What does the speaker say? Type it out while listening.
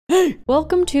me!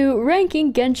 Welcome to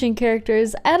ranking Genshin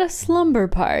characters at a slumber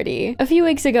party. A few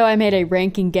weeks ago, I made a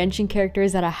ranking Genshin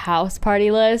characters at a house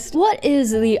party list. What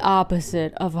is the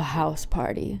opposite of a house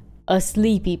party? A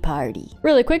sleepy party.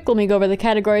 Really quick, let me go over the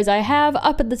categories I have.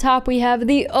 Up at the top, we have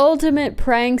the ultimate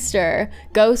prankster,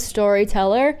 ghost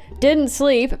storyteller, didn't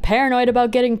sleep, paranoid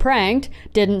about getting pranked,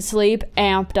 didn't sleep,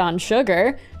 amped on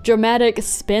sugar, dramatic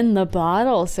spin the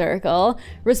bottle circle,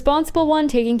 responsible one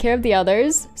taking care of the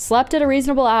others, slept at a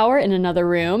reasonable hour in another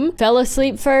room, fell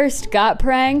asleep first, got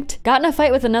pranked, got in a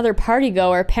fight with another party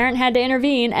goer, parent had to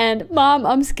intervene, and mom,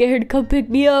 I'm scared, come pick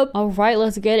me up. All right,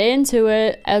 let's get into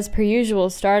it. As per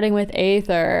usual, starting with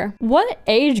Aether. What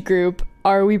age group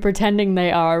are we pretending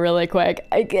they are, really quick?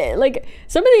 Like,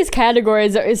 some of these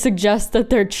categories suggest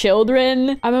that they're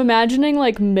children. I'm imagining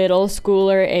like middle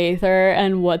schooler Aether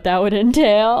and what that would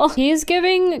entail. He's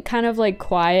giving kind of like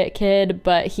quiet kid,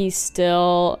 but he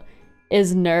still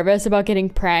is nervous about getting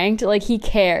pranked. Like, he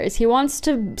cares. He wants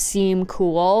to seem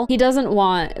cool. He doesn't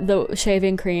want the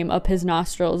shaving cream up his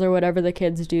nostrils or whatever the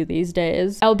kids do these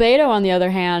days. Albedo, on the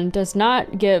other hand, does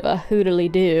not give a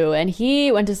hoodly-doo, and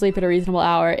he went to sleep at a reasonable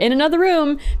hour in another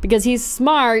room because he's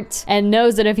smart and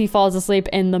knows that if he falls asleep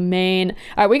in the main...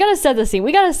 All right, we gotta set the scene.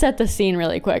 We gotta set the scene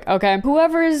really quick, okay?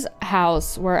 Whoever's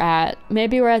house we're at,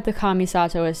 maybe we're at the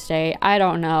Kamisato estate, I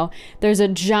don't know. There's a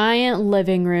giant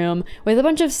living room with a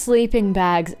bunch of sleeping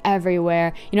bags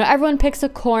everywhere. You know, everyone picks a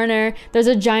corner. There's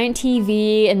a giant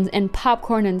TV and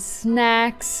popcorn and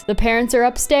snacks. The parents are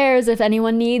upstairs if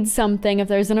anyone needs something, if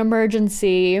there's an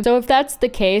emergency. So if that's the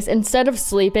case, instead of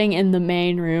sleeping in the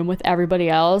main room with everybody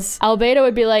else, Albedo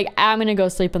would be like, I'm gonna go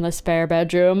sleep in the spare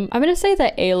bedroom. I'm gonna say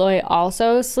that Aloy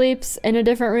also sleeps in a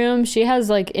different room. She has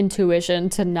like intuition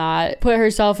to not put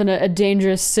herself in a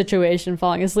dangerous situation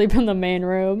falling asleep in the main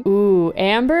room. Ooh,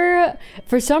 Amber,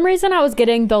 for some reason I was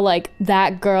getting the like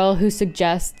that girl who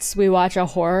suggests we watch a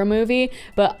horror movie,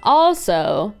 but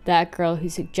also that girl who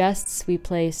suggests we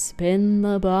play spin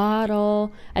the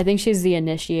bottle. I think she's the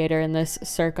initiator in this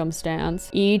circumstance.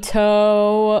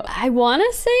 Ito, I want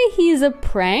to say he's a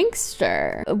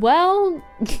prankster. Well,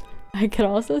 I could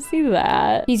also see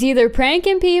that. He's either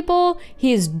pranking people,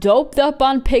 he's doped up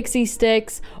on pixie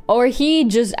sticks, or he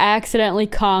just accidentally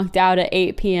conked out at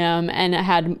 8 p.m. and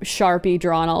had Sharpie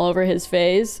drawn all over his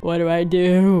face. What do I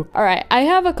do? All right, I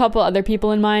have a couple other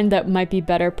people in mind that might be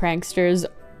better pranksters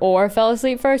or fell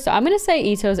asleep first. So I'm gonna say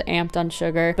Ito's amped on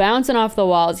sugar, bouncing off the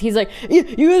walls. He's like, you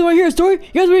guys wanna hear a story?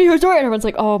 You guys wanna hear a story? And everyone's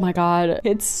like, oh my God,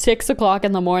 it's 6 o'clock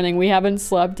in the morning. We haven't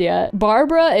slept yet.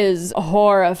 Barbara is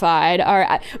horrified. All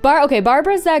right, okay,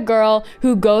 Barbara's that girl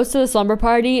who goes to the slumber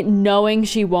party knowing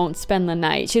she won't spend the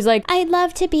night. She's like, I'd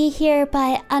love to be here,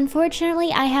 but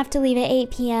unfortunately I have to leave at 8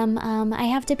 p.m. I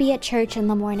have to be at church in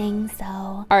the morning, so.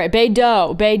 All right,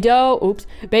 Beidou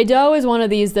is one of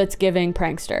these that's giving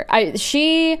prankster.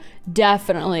 She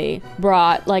definitely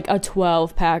brought like a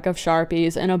 12-pack of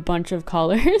Sharpies and a bunch of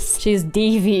colors. She's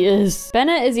devious.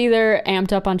 Bennett is either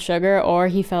amped up on sugar or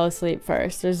he fell asleep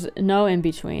first. There's no in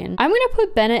between. I'm gonna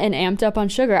put Bennett in amped up on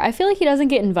sugar. I feel like he doesn't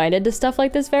get invited to stuff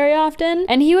like this very often,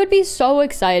 and he would be so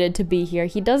excited to be here.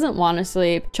 He doesn't want to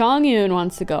sleep. Chongyun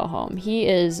wants to go home. He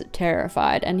is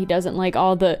terrified and he doesn't like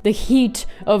all the heat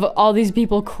of all these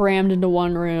people crammed into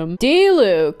one room.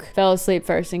 D-Luke fell asleep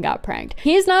first and got pranked.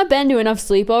 He's not been to enough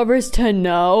sleepovers to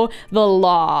know the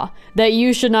law that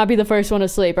you should not be the first one to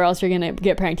sleep or else you're gonna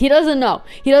get pranked. He doesn't know.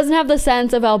 He doesn't have the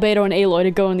sense of Albedo and Aloy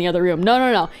to go in the other room.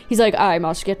 No. He's like, I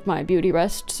must get my beauty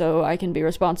rest so I can be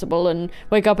responsible and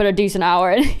wake up at a decent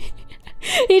hour. And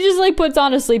he just like puts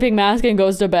on a sleeping mask and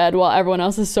goes to bed while everyone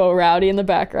else is so rowdy in the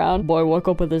background. Boy woke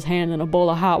up with his hand in a bowl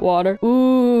of hot water.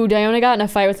 Ooh, Diona got in a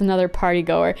fight with another party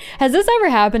goer. Has this ever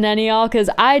happened to any of y'all? Because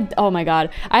oh my God,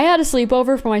 I had a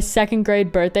sleepover for my 2nd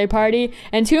grade birthday party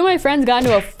and 2 of my friends got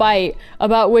into a fight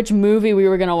about which movie we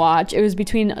were gonna watch. It was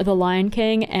between The Lion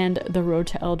King and The Road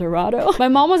to El Dorado. My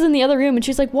mom was in the other room and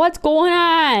she's like, what's going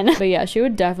on? But yeah, she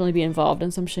would definitely be involved in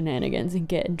some shenanigans and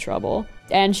get in trouble.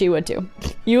 And she would too.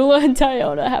 Eula and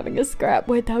Diona having a scrap.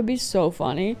 Wait, that would be so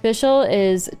funny. Fischl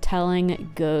is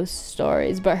telling ghost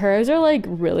stories, but hers are like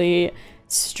really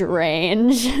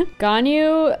strange.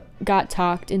 Ganyu got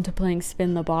talked into playing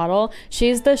spin the bottle.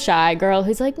 She's the shy girl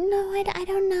who's like, no, I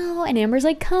don't know. And Amber's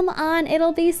like, come on,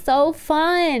 it'll be so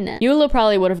fun. Eula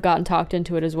probably would have gotten talked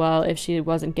into it as well if she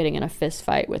wasn't getting in a fist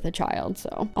fight with a child.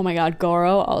 So, oh my God,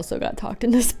 Goro also got talked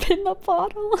into spin the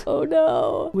bottle. Oh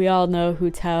no. We all know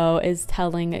who Tao is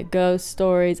telling ghost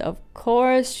stories, of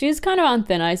course. She's kind of on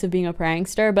thin ice of being a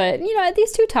prankster, but you know,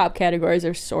 these two top categories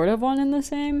are sort of one and the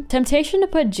same. Temptation to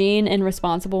put Jean in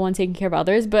responsible one taking care of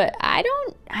others, but I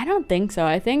don't don't think so.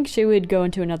 I think she would go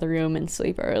into another room and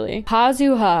sleep early.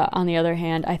 Kazuha, on the other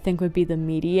hand, I think would be the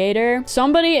mediator.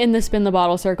 Somebody in the spin the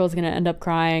bottle circle is gonna end up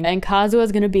crying, and Kazuha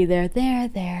is gonna be there,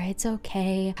 it's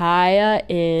okay. Kaya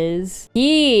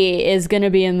he is gonna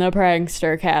be in the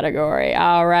prankster category,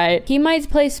 all right? He might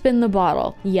play spin the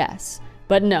bottle, yes.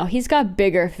 But no, he's got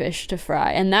bigger fish to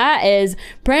fry, and that is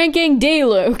pranking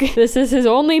D-Luke. This is his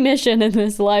only mission in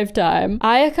this lifetime.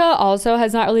 Ayaka also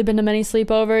has not really been to many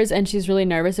sleepovers, and she's really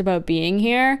nervous about being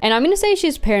here. And I'm gonna say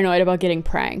she's paranoid about getting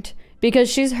pranked,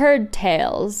 because she's heard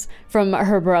tales from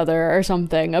her brother or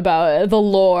something about the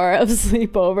lore of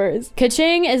sleepovers.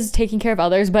 Kaching is taking care of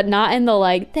others, but not in the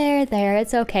like, there,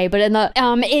 it's okay, but in the,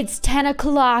 it's 10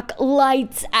 o'clock,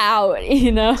 lights out, you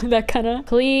know, that kind of.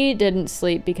 Klee didn't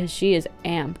sleep because she is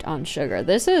amped on sugar.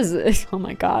 This is, oh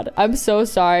my God. I'm so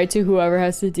sorry to whoever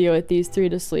has to deal with these three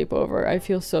to sleep over. I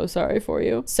feel so sorry for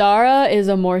you. Sarah is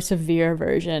a more severe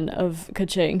version of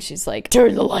Kaching. She's like,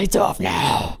 turn the lights off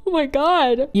now. Oh my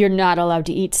God. You're not allowed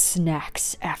to eat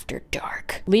snacks after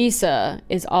dark. Lisa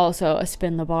is also a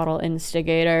spin the bottle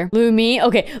instigator.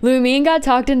 Lumine got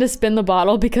talked into spin the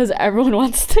bottle because everyone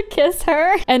wants to kiss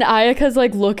her, and Ayaka's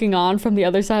like looking on from the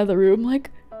other side of the room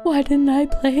like, why didn't I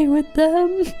play with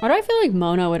them? Why do I feel like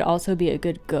Mona would also be a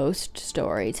good ghost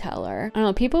storyteller? I don't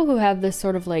know, people who have this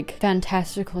sort of like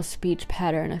fantastical speech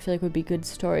pattern I feel like would be good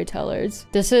storytellers.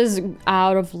 This is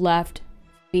out of left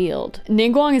field.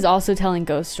 Ningguang is also telling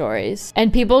ghost stories,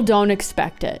 and people don't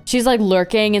expect it. She's like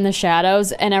lurking in the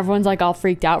shadows, and everyone's like all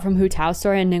freaked out from Hu Tao's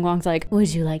story, and Ningguang's like,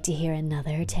 would you like to hear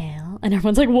another tale? And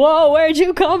everyone's like, whoa, where'd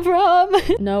you come from?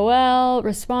 Noelle,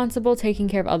 responsible, taking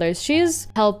care of others. She's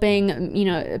helping, you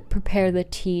know, prepare the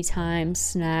tea time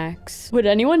snacks. Would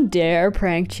anyone dare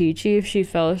prank Chi-Chi if she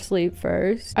fell asleep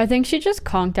first? I think she just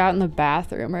conked out in the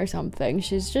bathroom or something.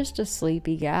 She's just a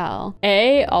sleepy gal.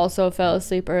 A also fell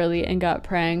asleep early and got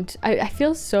pranked. I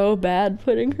feel so bad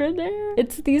putting her there.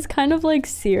 It's these kind of like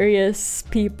serious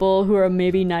people who are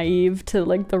maybe naive to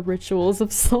like the rituals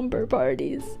of slumber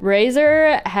parties.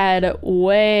 Razor had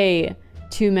way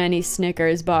too many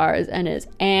Snickers bars and is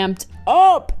amped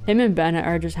up. Him and Bennett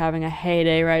are just having a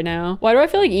heyday right now. Why do I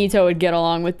feel like Ito would get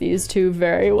along with these two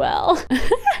very well?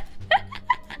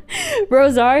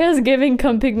 Rosaria's giving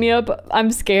come pick me up,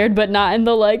 I'm scared, but not in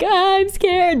the like, I'm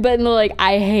scared, but in the like,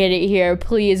 I hate it here,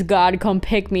 please God come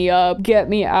pick me up, get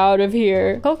me out of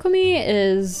here. Kokomi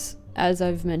is, as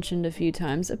I've mentioned a few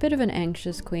times, a bit of an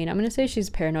anxious queen. I'm gonna say she's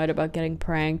paranoid about getting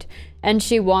pranked, and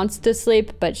she wants to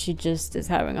sleep, but she just is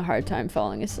having a hard time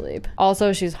falling asleep.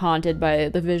 Also, she's haunted by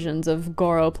the visions of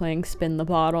Goro playing spin the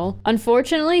bottle.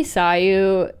 Unfortunately,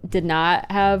 Sayu did not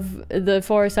have the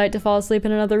foresight to fall asleep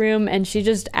in another room, and she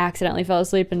just accidentally fell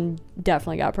asleep and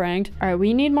definitely got pranked. All right,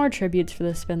 we need more tributes for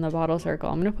the spin the bottle circle.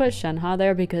 I'm gonna put Shenhe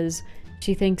there because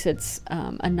she thinks it's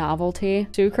a novelty.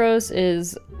 Sucrose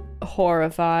is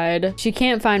horrified. She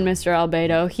can't find Mr.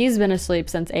 Albedo. He's been asleep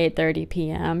since 8:30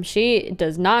 p.m. She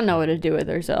does not know what to do with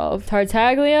herself.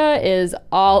 Tartaglia is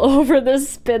all over the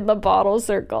spin the bottle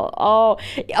circle. Oh,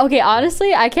 okay,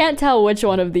 honestly, I can't tell which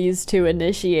one of these two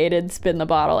initiated spin the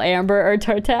bottle, Amber or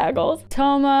Tartaggles.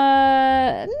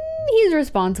 Toma, he's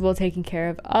responsible taking care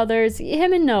of others.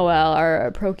 Him and Noelle are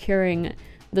procuring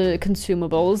the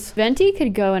consumables. Venti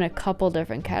could go in a couple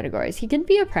different categories. He could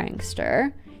be a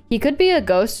prankster. He could be a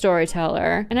ghost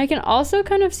storyteller, and I can also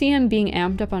kind of see him being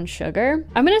amped up on sugar.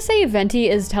 I'm gonna say Venti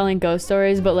is telling ghost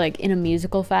stories, but like in a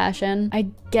musical fashion. I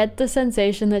get the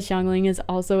sensation that Xiangling is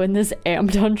also in this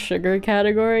amped on sugar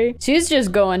category. She's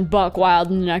just going buck wild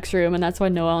in the next room, and that's why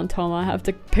Noelle and Toma have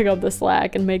to pick up the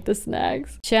slack and make the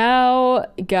snacks. Chao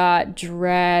got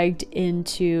dragged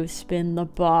into spin the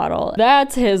bottle.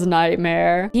 That's his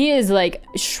nightmare. He is like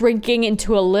shrinking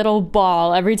into a little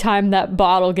ball every time that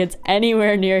bottle gets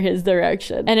anywhere near his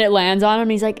direction, and it lands on him.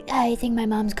 He's like, I think my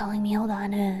mom's calling me, hold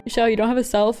on. Chao, you don't have a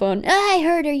cell phone. I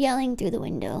heard her yelling through the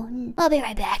window. I'll be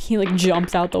right back. He like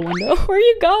jumps out the window. Where are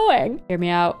you going? Hear me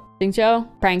out. Xingqiu,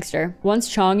 prankster. Once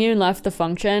Chongyun left the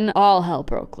function, all hell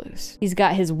broke loose. He's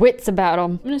got his wits about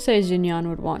him. I'm gonna say Xinyan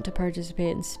would want to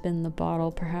participate and spin the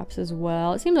bottle perhaps as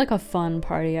well. It seems like a fun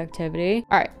party activity.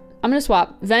 All right. I'm gonna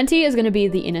swap. Venti is gonna be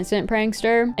the innocent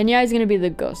prankster, and Yai's gonna be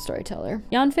the ghost storyteller.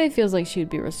 Yanfei feels like she'd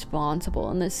be responsible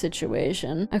in this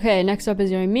situation. Okay, next up is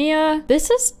Yoimiya.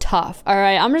 This is tough. All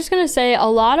right, I'm just gonna say a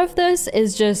lot of this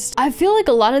is just, I feel like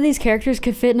a lot of these characters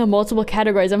could fit into multiple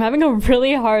categories. I'm having a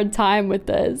really hard time with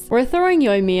this. We're throwing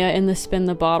Yoimiya in the spin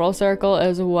the bottle circle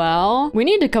as well. We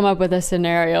need to come up with a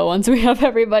scenario once we have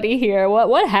everybody here.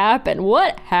 What happened?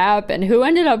 What happened? Who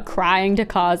ended up crying to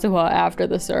Kazuha after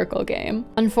the circle game?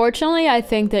 Unfortunately, Unfortunately, I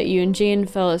think that Yoonjin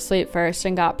fell asleep first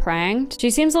and got pranked. She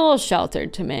seems a little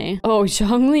sheltered to me. Oh,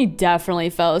 Zhongli definitely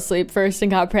fell asleep first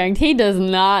and got pranked. He does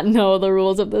not know the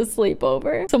rules of the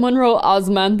sleepover. Someone wrote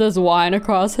Osmanthus wine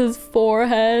across his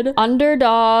forehead.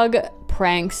 Underdog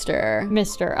prankster,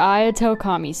 Mr. Ayato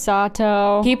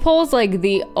Kamisato. He pulls like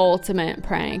the ultimate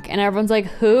prank and everyone's like,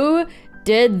 who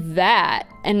did that?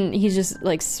 And he just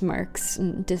like smirks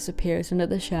and disappears into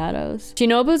the shadows.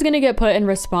 Shinobu's gonna get put in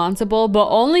responsible, but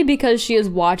only because she is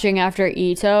watching after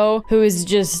Ito, who is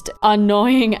just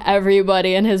annoying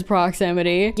everybody in his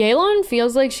proximity. Yeolon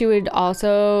feels like she would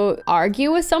also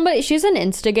argue with somebody. She's an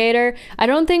instigator. I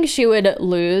don't think she would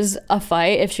lose a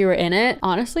fight if she were in it.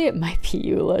 Honestly, it might be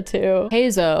Eula too.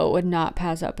 Heizo would not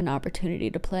pass up an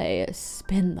opportunity to play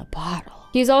Spin the Bottle.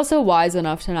 He's also wise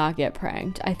enough to not get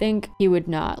pranked. I think he would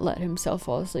not let himself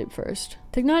fall asleep first.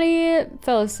 Tignati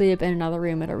fell asleep in another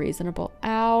room at a reasonable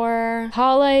hour.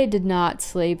 Hale did not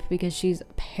sleep because she's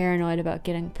paranoid about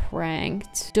getting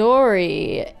pranked.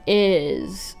 Dory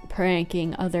is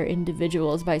pranking other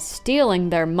individuals by stealing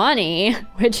their money,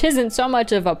 which isn't so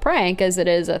much of a prank as it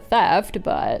is a theft,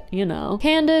 but you know.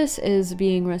 Candace is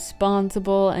being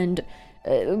responsible and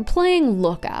playing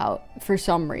lookout for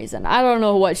some reason. I don't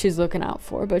know what she's looking out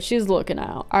for, but she's looking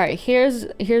out. All right, here's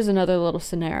another little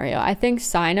scenario. I think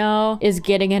Sino is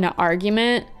getting in an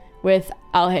argument with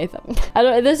Alhaitham.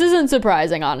 This isn't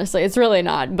surprising, honestly. It's really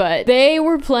not, but they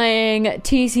were playing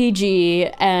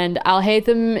TCG and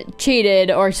Alhaitham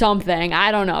cheated or something.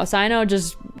 I don't know. Sino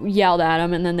just yelled at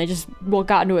him and then they just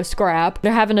got into a scrap.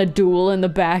 They're having a duel in the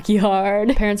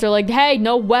backyard. Parents are like, hey,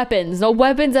 no weapons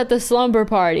at the slumber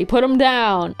party. Put them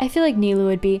down. I feel like Nilu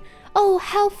would be, oh,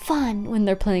 how fun when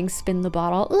they're playing Spin the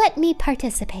Bottle. Let me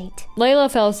participate.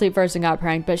 Layla fell asleep first and got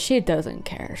pranked, but she doesn't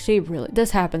care.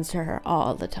 This happens to her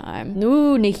all the time.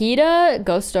 Ooh, Nikita,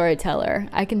 ghost storyteller.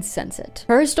 I can sense it.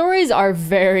 Her stories are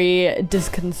very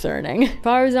disconcerting.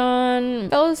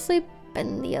 Farzan fell asleep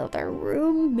in the other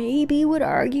room, maybe would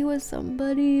argue with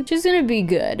somebody. She's gonna be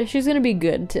good. She's gonna be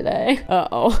good today.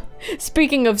 Uh-oh.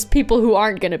 Speaking of people who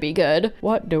aren't gonna be good,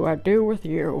 what do I do with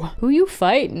you? Who you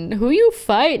fighting? Who you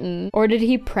fighting? Or did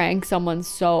he prank someone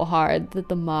so hard that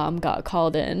the mom got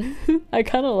called in? I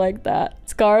kind of like that.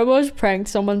 Scaramouche pranked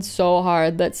someone so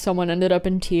hard that someone ended up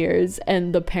in tears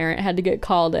and the parent had to get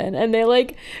called in and they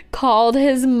like called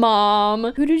his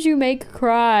mom. Who did you make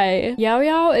cry? Yao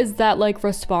Yao is that like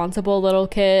responsible little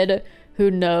kid who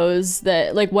knows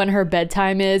that like when her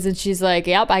bedtime is and she's like,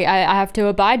 yep, I have to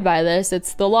abide by this.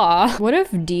 It's the law. What if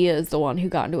Dia is the one who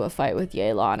got into a fight with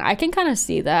Yeolon? I can kind of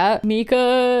see that.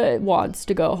 Mika wants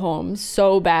to go home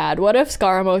so bad. What if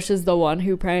Scaramouche is the one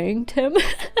who pranked him?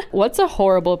 What's a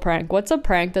horrible prank? What's a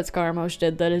prank that Scaramouche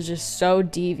did that is just so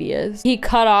devious? He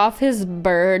cut off his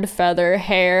bird feather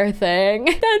hair thing.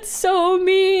 That's so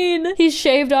mean. He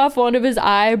shaved off one of his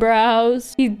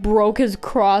eyebrows. He broke his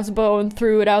crossbow and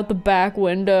threw it out the back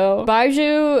window.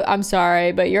 Baiju, I'm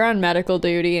sorry, but you're on medical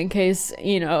duty in case,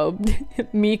 you know,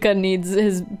 Mika needs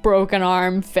his broken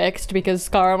arm fixed because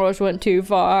Scaramouche went too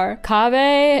far.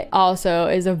 Kaveh also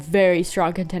is a very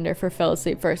strong contender for fell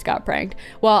asleep first got pranked.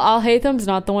 While Alhaitham's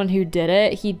not the one who did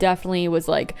it, he definitely was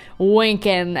like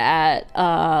winking at,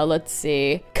 let's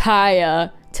see,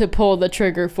 Kaya to pull the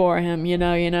trigger for him, you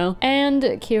know. And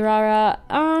Kirara,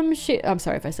 I'm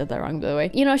sorry if I said that wrong, by the way.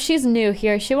 You know, she's new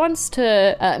here. She wants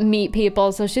to meet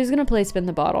people, so she's gonna play Spin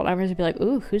the Bottle. And everyone's gonna be like,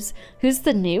 ooh, who's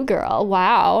the new girl?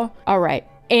 Wow. All right,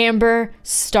 Amber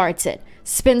starts it.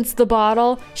 Spins the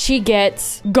bottle. She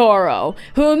gets Goro,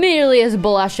 who immediately is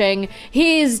blushing.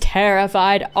 He's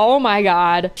terrified. Oh my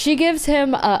god. She gives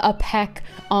him a peck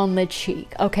on the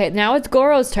cheek. Okay, now it's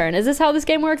Goro's turn. Is this how this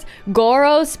game works?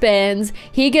 Goro spins.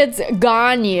 He gets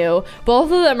Ganyu.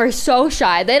 Both of them are so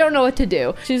shy. They don't know what to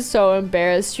do. She's so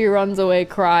embarrassed. She runs away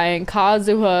crying.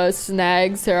 Kazuha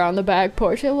snags her on the back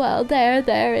porch. Well,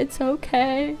 there, it's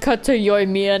okay. Cut to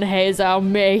Yoimiya and Heizao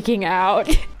making out.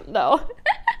 No.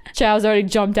 Chao's already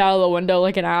jumped out of the window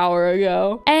like an hour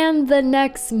ago. And the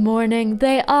next morning,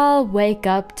 they all wake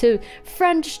up to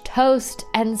French toast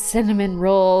and cinnamon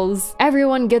rolls.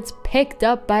 Everyone gets picked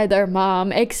up by their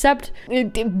mom, except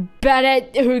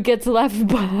Bennett, who gets left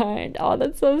behind. Oh,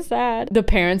 that's so sad. The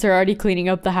parents are already cleaning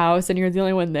up the house, and you're the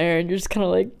only one there, and you're just kind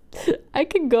of like, I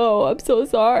can go. I'm so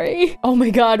sorry. Oh my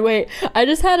god, wait. I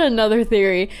just had another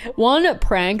theory. One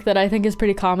prank that I think is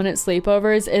pretty common at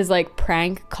sleepovers is like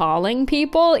prank calling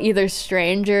people, either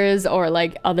strangers or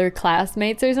like other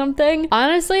classmates or something.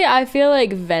 Honestly, I feel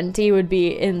like Venti would be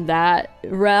in that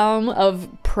realm of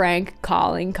prank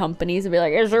calling companies and be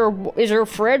like, is your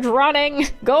fridge running?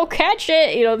 Go catch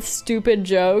it. You know, stupid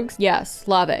jokes. Yes,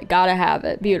 love it. Gotta have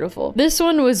it. Beautiful. This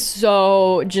one was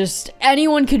so just,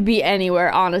 anyone could be anywhere,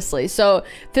 honestly. So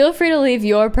feel free to leave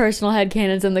your personal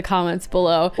headcanons in the comments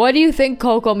below. What do you think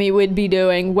Kokomi would be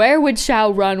doing? Where would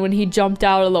Xiao run when he jumped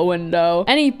out of the window?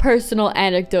 Any personal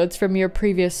anecdotes from your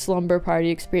previous slumber party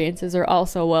experiences are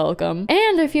also welcome.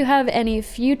 And if you have any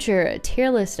future tier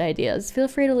list ideas, feel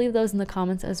free to leave those in the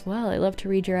comments as well. I love to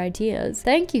read your ideas.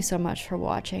 Thank you so much for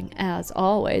watching. As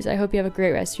always, I hope you have a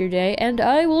great rest of your day, and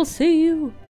I will see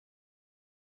you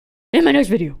in my next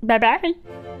video. Bye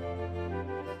bye.